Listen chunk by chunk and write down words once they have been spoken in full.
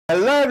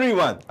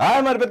everyone, I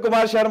am Arpit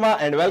Kumar Sharma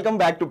and welcome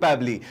back to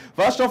Pabbly.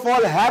 First of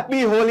all,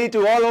 happy Holi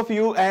to all of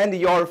you and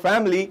your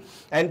family.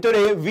 And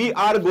today we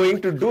are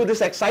going to do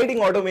this exciting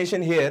automation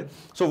here.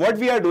 So what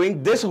we are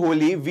doing this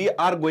Holi, we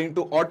are going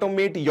to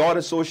automate your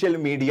social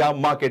media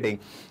marketing.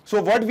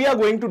 So what we are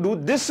going to do,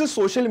 this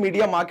social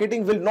media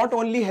marketing will not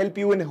only help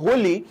you in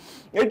Holi,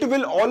 it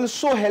will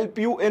also help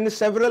you in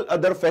several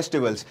other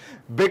festivals.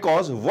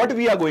 Because what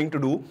we are going to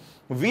do,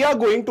 we are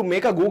going to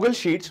make a Google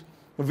Sheets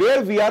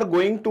where we are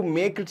going to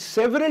make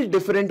several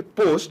different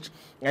posts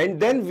and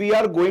then we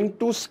are going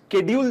to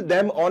schedule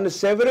them on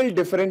several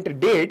different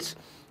dates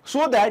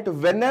so that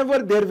whenever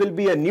there will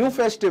be a new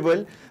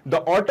festival, the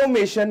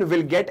automation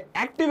will get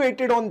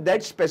activated on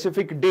that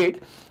specific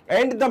date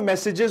and the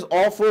messages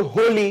of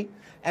Holi.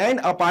 And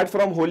apart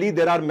from Holi,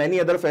 there are many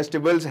other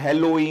festivals,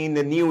 Halloween,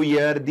 New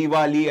Year,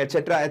 Diwali,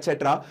 etc.,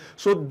 etc.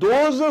 So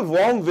those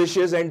warm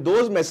wishes and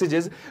those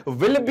messages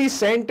will be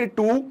sent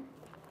to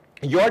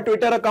your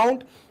Twitter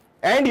account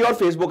and your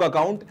Facebook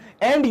account,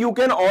 and you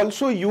can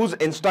also use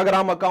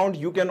Instagram account,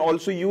 you can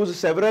also use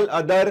several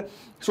other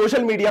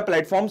social media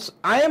platforms.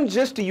 I am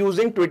just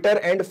using Twitter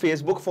and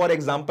Facebook for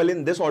example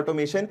in this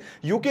automation.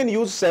 You can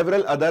use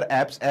several other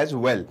apps as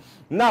well.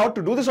 Now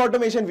to do this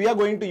automation, we are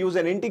going to use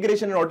an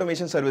integration and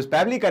automation service,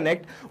 Pabbly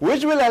Connect,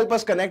 which will help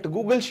us connect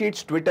Google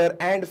Sheets, Twitter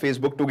and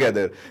Facebook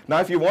together. Now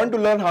if you want to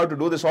learn how to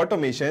do this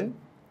automation,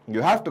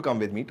 you have to come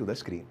with me to the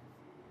screen.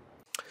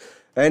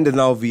 And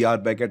now we are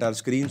back at our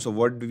screen. So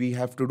what do we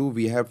have to do?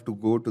 We have to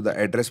go to the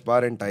address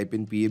bar and type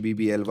in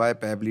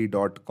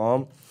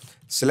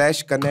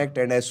pabbly.com/connect,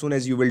 and as soon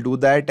as you will do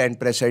that and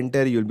press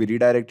enter, you'll be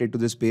redirected to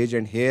this page,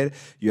 and here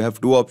you have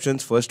two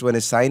options. First one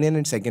is sign in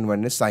and second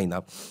one is sign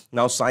up.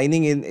 Now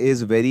signing in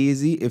is very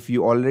easy. If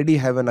you already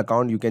have an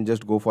account, you can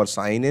just go for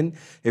sign in.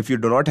 If you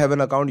do not have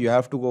an account, you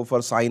have to go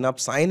for sign up.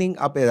 Signing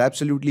up is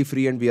absolutely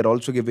free and we are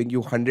also giving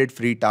you 100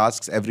 free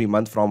tasks every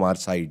month from our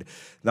side.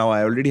 Now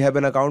I already have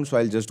an account, so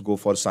I'll just go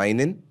for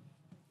sign in.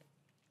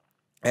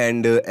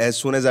 And as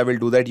soon as I will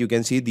do that, you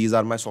can see these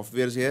are my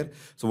softwares here.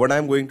 So what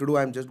I'm going to do,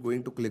 I'm just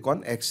going to click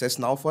on access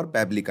now for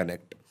Pabbly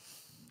Connect.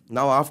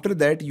 Now after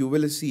that, you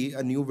will see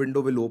a new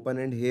window will open,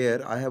 and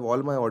here I have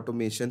all my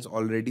automations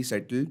already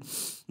settled.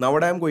 Now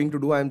what I'm going to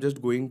do, I'm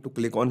just going to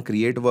click on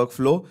create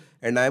workflow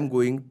and I'm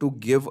going to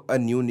give a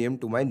new name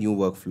to my new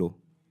workflow.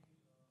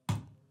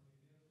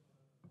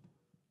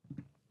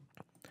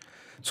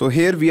 So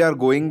here we are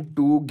going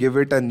to give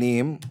it a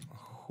name,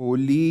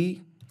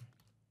 Holi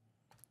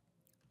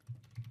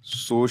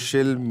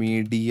Social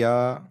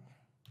Media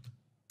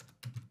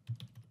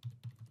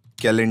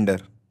Calendar.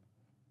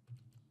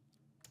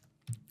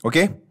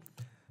 Okay.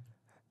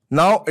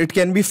 Now it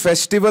can be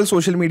festival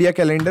social media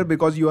calendar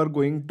because you are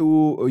going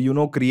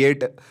to,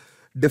 create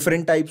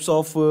different types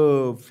of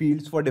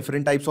fields for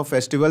different types of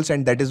festivals,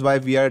 and that is why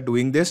we are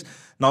doing this.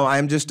 Now I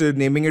am just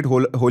naming it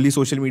Holi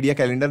Social Media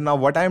Calendar. Now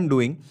what I am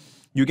doing,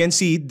 you can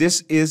see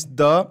this is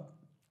the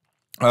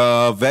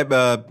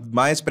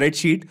my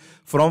spreadsheet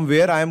from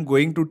where I am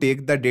going to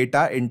take the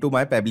data into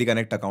my Pabbly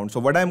Connect account. So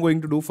what I am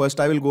going to do, first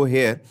I will go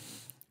here,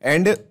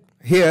 and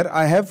here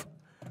I have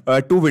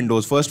two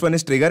windows. First one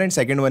is trigger and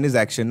second one is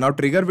action. Now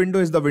trigger window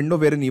is the window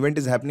where an event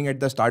is happening at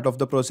the start of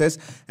the process.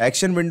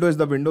 Action window is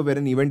the window where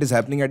an event is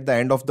happening at the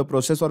end of the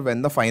process or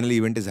when the final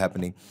event is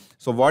happening.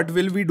 So what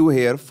will we do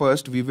here?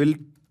 First we will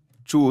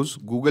choose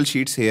Google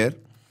Sheets here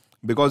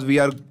because we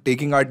are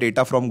taking our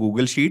data from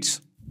Google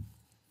Sheets.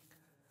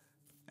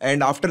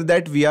 And after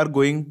that, we are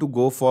going to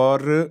go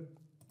for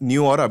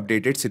new or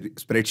updated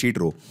spreadsheet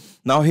row.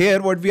 Now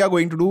here, what we are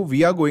going to do,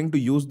 we are going to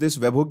use this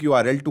webhook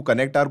URL to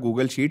connect our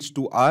Google Sheets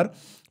to our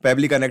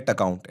Pabbly Connect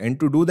account. And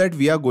to do that,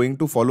 we are going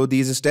to follow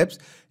these steps.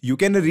 You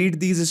can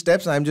read these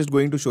steps. I'm just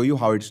going to show you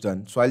how it's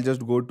done. So I'll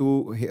just go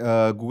to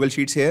Google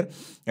Sheets here.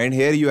 And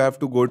here you have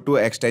to go to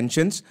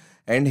extensions.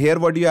 And here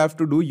what you have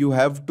to do, you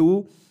have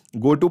to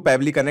go to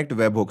Pabbly Connect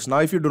webhooks. Now,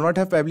 if you do not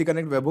have Pabbly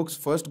Connect webhooks,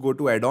 first go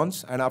to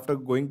add-ons, and after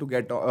going to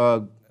get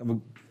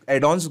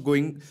add-ons,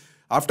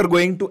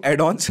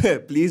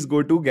 please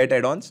go to get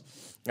add-ons,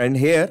 and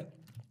here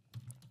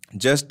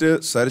just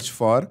search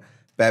for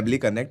Pabbly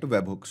Connect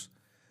webhooks.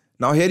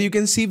 Now here you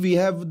can see we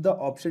have the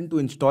option to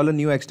install a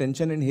new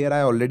extension, and here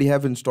I already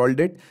have installed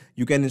it.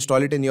 You can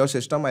install it in your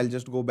system. I'll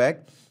just go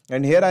back,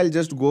 and here I'll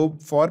just go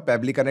for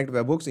Pabbly Connect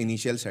webhooks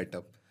initial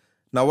setup.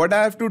 Now what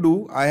I have to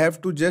do, I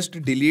have to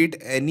just delete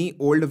any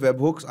old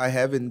webhooks I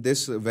have in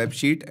this web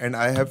sheet, and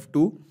I have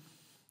to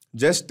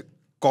just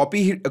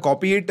copy it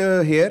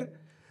here,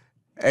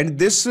 and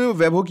this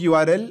webhook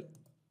URL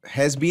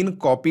has been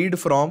copied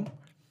from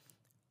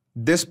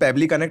this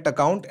Pabbly Connect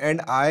account,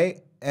 and I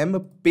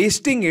am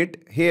pasting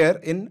it here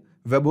in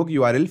webhook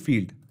URL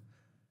field.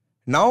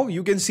 Now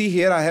you can see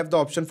here I have the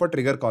option for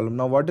trigger column.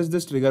 Now what is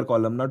this trigger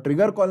column? Now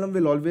trigger column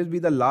will always be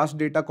the last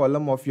data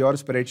column of your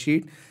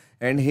spreadsheet,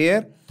 and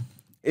here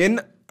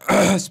in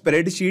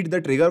spreadsheet, the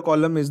trigger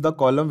column is the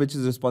column which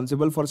is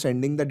responsible for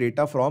sending the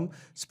data from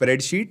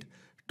spreadsheet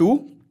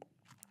to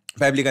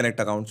Pabbly Connect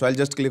account. So I'll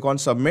just click on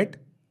submit.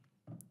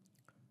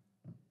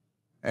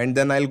 and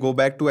then I'll go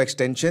back to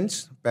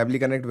extensions, Pabbly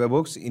Connect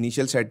webhooks,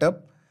 initial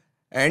setup.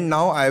 And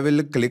now I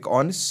will click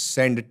on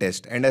send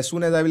test. And as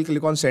soon as I will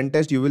click on send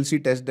test, you will see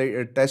test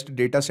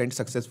data sent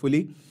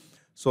successfully.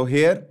 So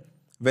here,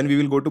 when we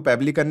will go to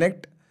Pabbly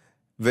Connect,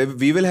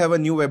 we will have a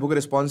new webhook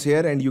response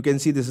here, and you can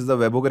see this is the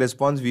webhook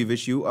response. We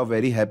wish you a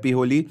very happy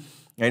Holi.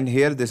 And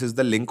here, this is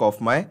the link of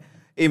my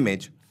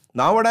image.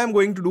 Now what I am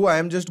going to do, I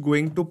am just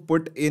going to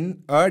put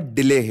in a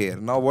delay here.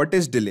 Now what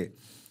is delay?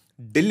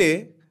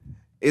 Delay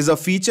is a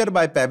feature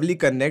by Pabbly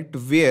Connect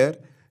where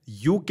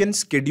you can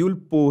schedule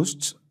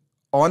posts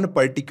on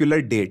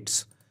particular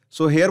dates.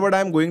 So here what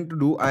I am going to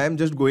do, I am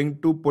just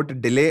going to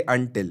put delay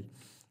until,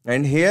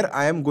 and here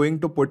I am going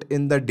to put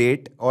in the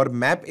date or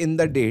map in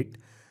the date,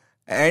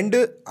 and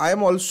I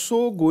am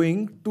also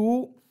going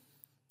to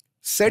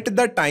set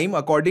the time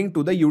according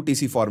to the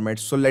UTC format.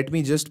 So let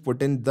me just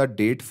put in the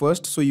date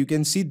first. So you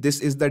can see this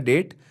is the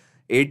date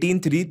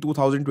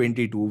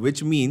 18/3/2022,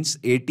 which means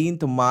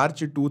 18th March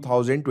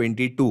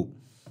 2022.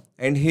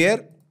 And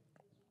here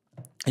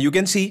you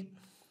can see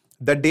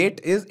the date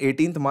is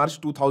 18th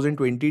March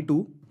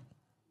 2022.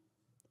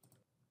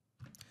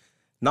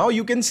 Now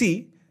you can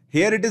see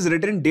here it is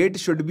written date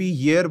should be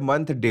year,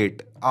 month,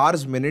 date,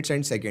 hours, minutes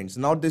and seconds.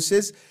 Now this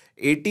is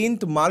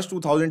 18th March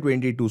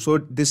 2022. So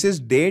this is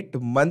date,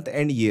 month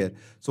and year.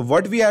 So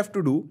what we have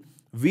to do,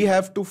 we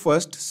have to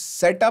first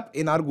set up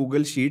in our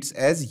Google Sheets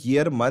as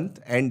year, month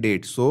and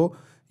date. So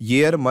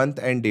year, month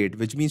and date,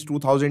 which means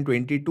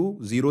 2022,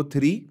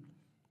 03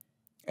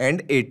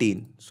 and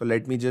 18. So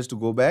let me just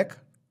go back.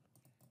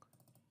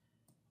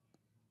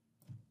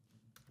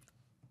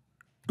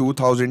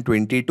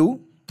 2022,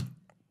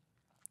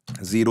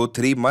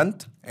 03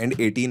 month and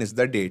 18 is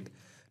the date.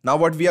 Now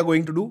what we are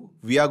going to do,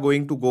 we are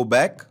going to go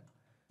back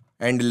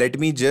and let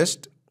me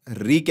just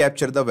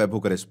recapture the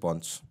webhook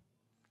response.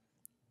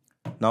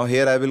 Now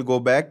here I will go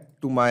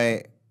back to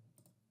my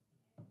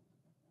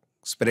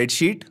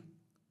spreadsheet,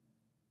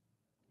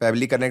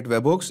 Pabbly Connect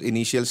webhooks,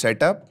 initial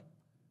setup,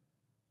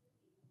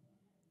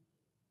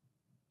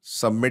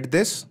 submit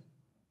this,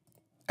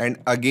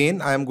 and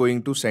again I am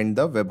going to send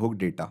the webhook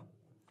data.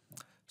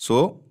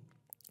 So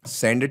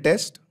send a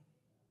test,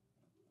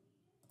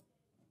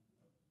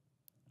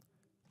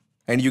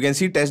 and you can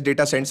see test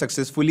data sent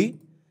successfully.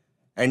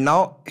 And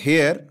now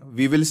here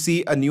we will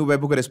see a new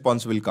webhook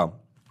response will come.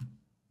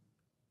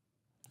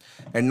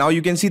 And now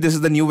you can see this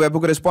is the new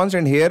webhook response,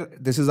 and here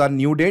this is our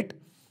new date.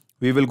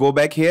 We will go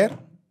back here,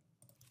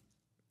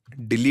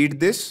 delete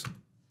this,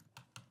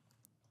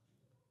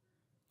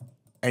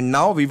 and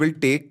now we will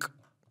take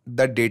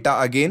the data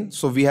again.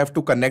 So we have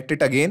to connect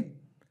it again.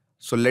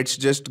 So let's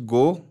just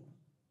go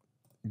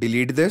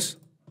delete this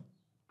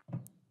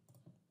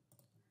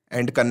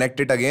and connect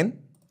it again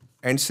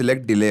and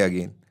select delay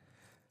again.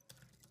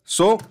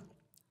 So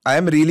I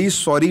am really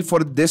sorry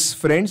for this,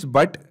 friends,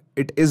 but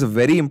it is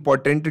very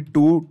important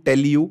to tell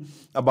you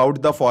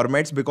about the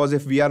formats, because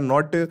if we are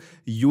not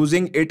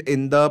using it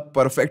in the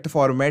perfect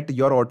format,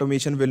 your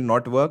automation will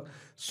not work.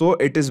 So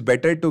it is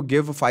better to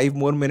give 5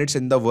 more minutes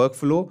in the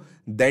workflow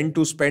than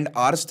to spend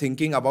hours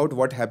thinking about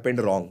what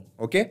happened wrong.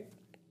 Okay.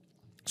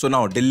 So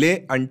now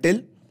delay until,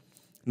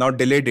 now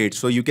delay date.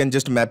 So you can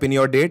just map in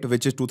your date,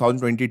 which is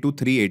 2022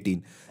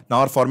 3/18.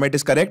 Now our format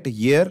is correct,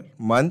 year,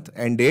 month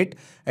and date.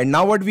 And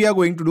now what we are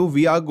going to do,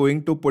 we are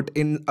going to put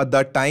in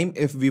the time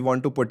if we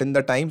want to put in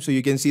the time. So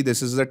you can see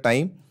this is the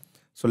time.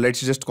 So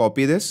let's just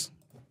copy this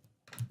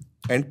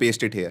and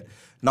paste it here.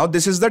 Now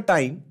this is the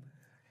time,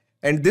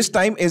 and this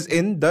time is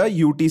in the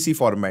UTC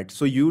format.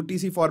 So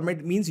UTC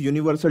format means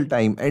universal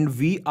time, and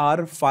we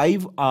are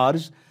 5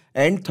 hours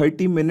and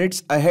 30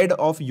 minutes ahead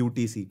of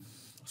UTC.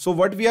 So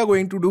what we are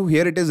going to do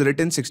here, it is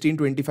written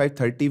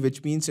 16:25:30,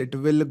 which means it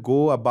will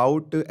go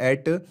about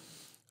at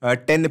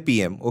 10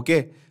 p.m.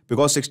 Okay,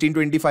 because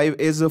 16:25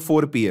 is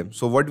 4 p.m.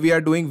 So what we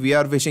are doing, we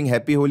are wishing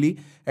happy Holi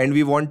and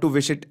we want to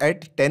wish it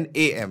at 10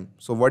 a.m.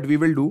 So what we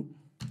will do,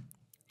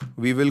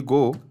 we will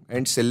go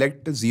and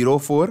select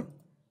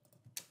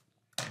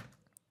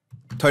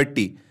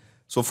 04:30.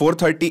 So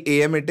 4:30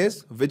 a.m. it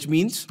is, which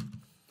means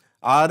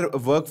our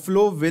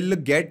workflow will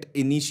get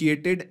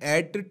initiated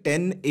at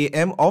 10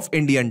 a.m. of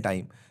Indian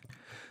time.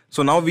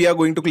 So now we are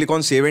going to click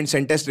on save and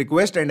send test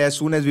request, and as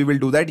soon as we will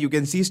do that, you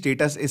can see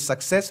status is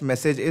success,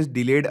 message is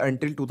delayed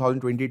until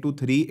 2022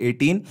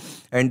 3/18,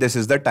 and this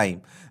is the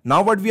time.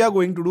 Now what we are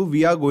going to do,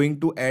 we are going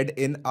to add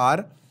in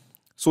our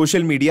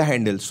social media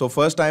handles. So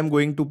first I am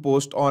going to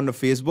post on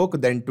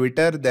Facebook, then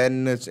Twitter,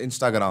 then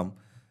Instagram.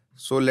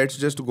 So let's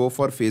just go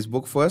for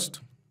Facebook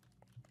first.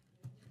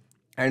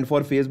 And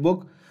for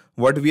Facebook,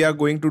 what we are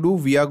going to do,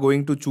 we are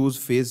going to choose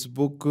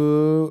Facebook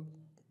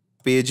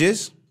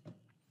pages,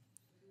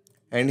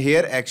 and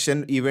here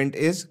action event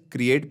is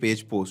create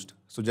page post.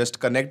 So just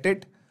connect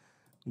it,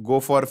 go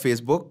for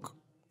Facebook,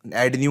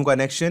 add new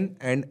connection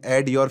and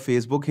add your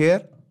Facebook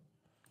here.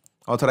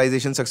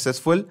 Authorization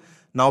successful.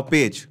 Now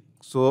page.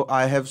 So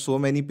I have so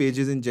many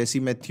pages in Jesse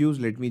Matthews.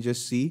 Let me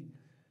just see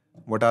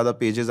what are the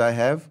pages I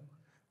have.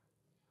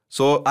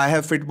 So I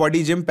have Fit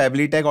Body Gym,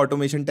 Pabbly Tech,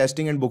 automation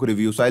testing, and book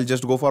review. So I'll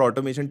just go for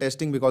automation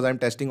testing because I'm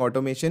testing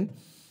automation.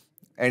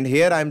 And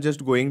here I'm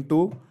just going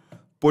to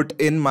put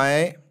in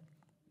my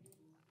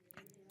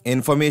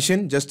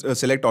information, just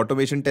select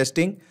automation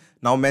testing.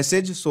 Now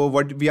message. So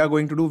what we are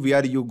going to do, we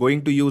are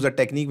going to use a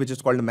technique which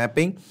is called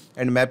mapping,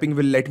 and mapping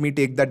will let me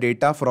take the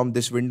data from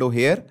this window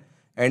here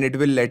and it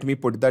will let me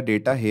put the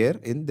data here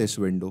in this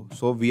window.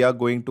 So we are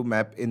going to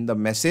map in the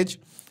message,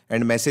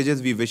 and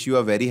messages, we wish you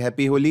a very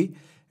happy Holi,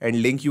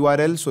 and link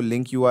URL. So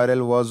link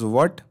URL was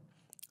what?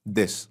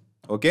 This.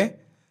 Okay.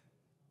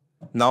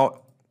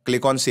 Now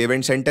click on save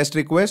and send test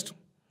request.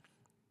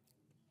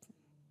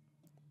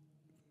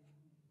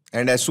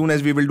 And as soon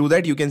as we will do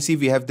that, you can see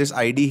we have this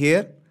ID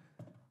here.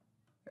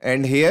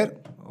 And here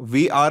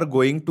we are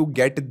going to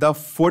get the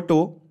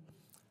photo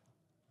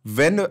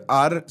when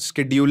our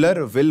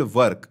scheduler will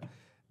work.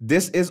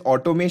 This is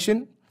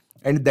automation,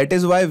 and that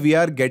is why we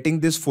are getting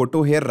this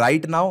photo here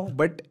right now,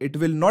 but it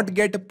will not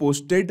get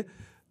posted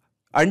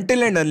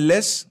until and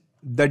unless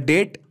the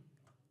date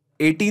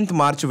 18th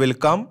March will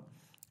come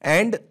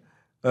and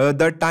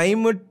the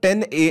time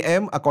 10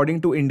 a.m.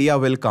 according to India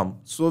will come.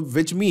 So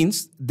which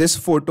means this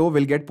photo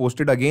will get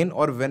posted again,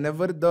 or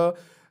whenever the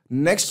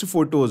next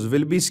photos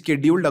will be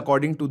scheduled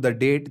according to the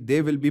date,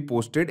 they will be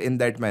posted in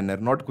that manner,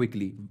 not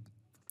quickly.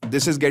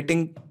 This is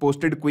getting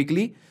posted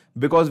quickly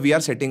because we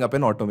are setting up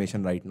an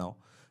automation right now.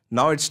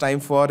 Now it's time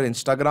for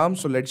Instagram.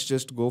 So let's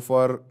just go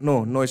for,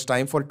 no, it's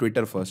time for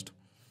Twitter first.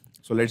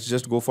 So let's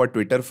just go for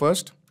Twitter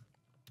first.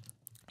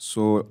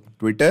 So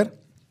Twitter.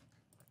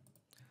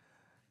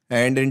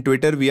 And in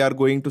Twitter, we are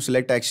going to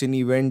select action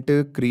event,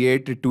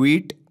 create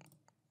tweet,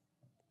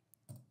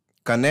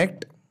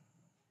 connect.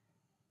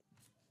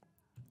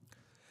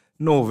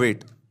 No,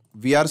 wait.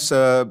 We are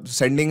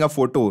sending a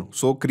photo.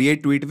 So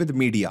create tweet with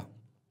media.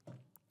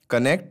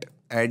 Connect,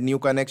 add new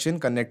connection,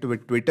 connect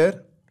with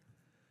Twitter.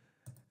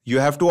 You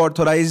have to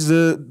authorize,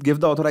 give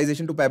the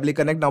authorization to Pabbly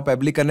Connect. Now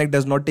Pabbly Connect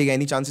does not take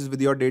any chances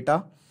with your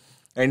data.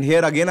 And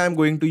here again, I'm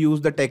going to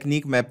use the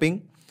technique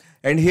mapping.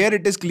 And here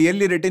it is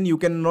clearly written, you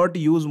cannot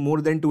use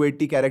more than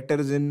 280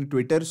 characters in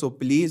Twitter. So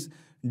please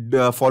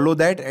follow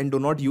that and do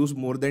not use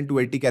more than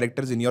 280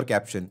 characters in your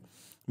caption.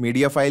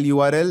 Media file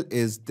URL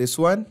is this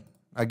one.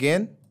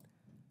 Again,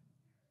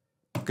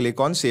 click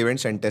on save and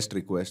send test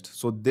request.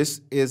 So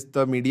this is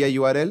the media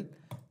URL.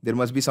 There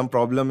must be some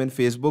problem in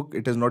Facebook.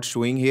 It is not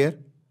showing here.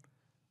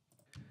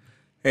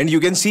 And you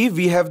can see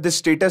we have this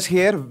status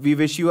here. We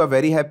wish you a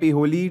very happy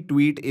Holi.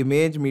 Tweet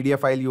image, media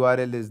file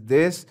URL is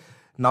this.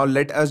 Now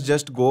let us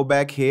just go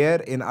back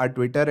here in our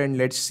Twitter and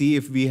let's see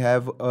if we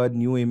have a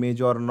new image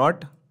or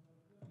not.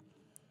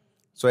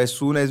 So as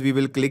soon as we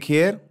will click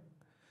here,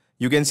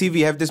 you can see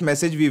we have this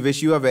message, we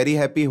wish you a very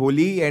happy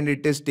Holi, and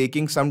it is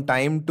taking some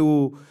time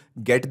to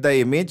get the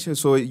image.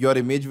 So your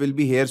image will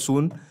be here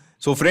soon.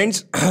 So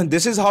friends,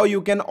 this is how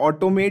you can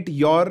automate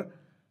your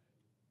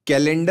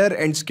calendar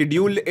and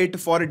schedule it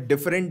for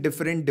different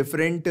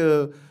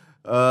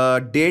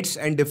dates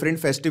and different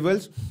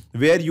festivals,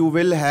 where you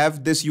will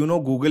have this,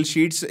 Google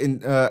Sheets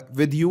in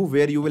with you,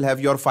 where you will have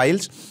your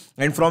files,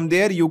 and from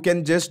there you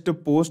can just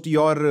post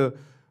your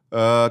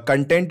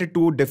content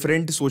to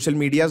different social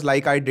medias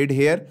like I did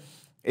here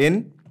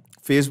in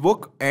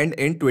Facebook and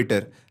in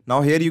Twitter.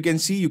 Now here you can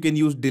see you can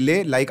use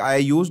delay like I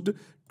used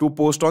to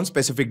post on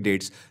specific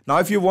dates. Now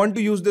if you want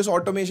to use this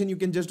automation, you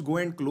can just go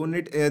and clone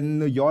it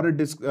in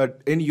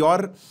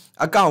your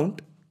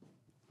account.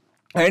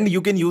 And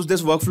you can use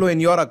this workflow in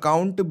your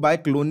account by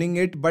cloning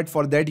it. But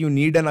for that, you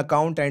need an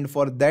account, and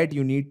for that,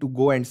 you need to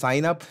go and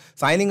sign up.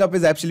 Signing up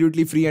is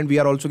absolutely free, and we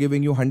are also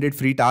giving you 100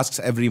 free tasks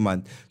every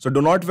month. So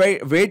do not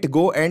wait,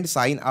 go and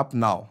sign up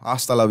now.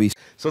 Hasta la vista.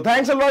 So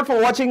thanks a lot for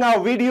watching our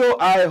video.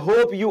 I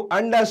hope you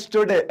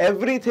understood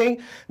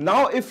everything.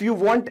 Now, if you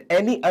want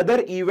any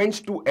other events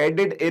to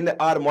edit in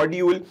our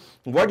module,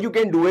 what you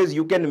can do is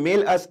you can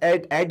mail us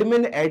at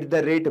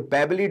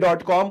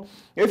admin@pabbly.com.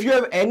 If you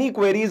have any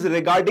queries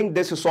regarding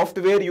this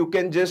software, you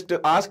can just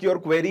ask your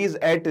queries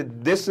at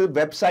this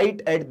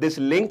website, at this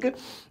link.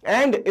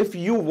 And if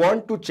you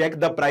want to check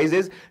the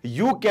prices,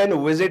 you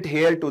can visit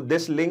here to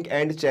this link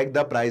and check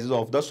the prices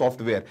of the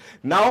software.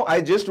 Now,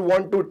 I just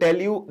want to tell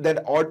you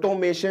that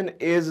automation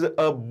is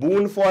a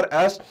boon for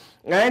us,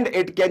 and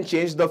it can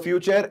change the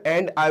future,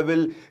 and I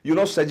will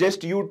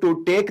suggest you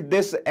to take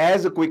this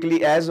as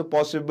quickly as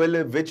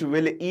possible, which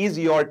will ease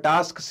your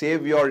task,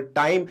 save your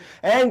time,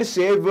 and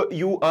save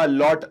you a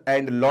lot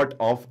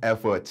of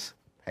efforts.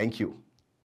 Thank you.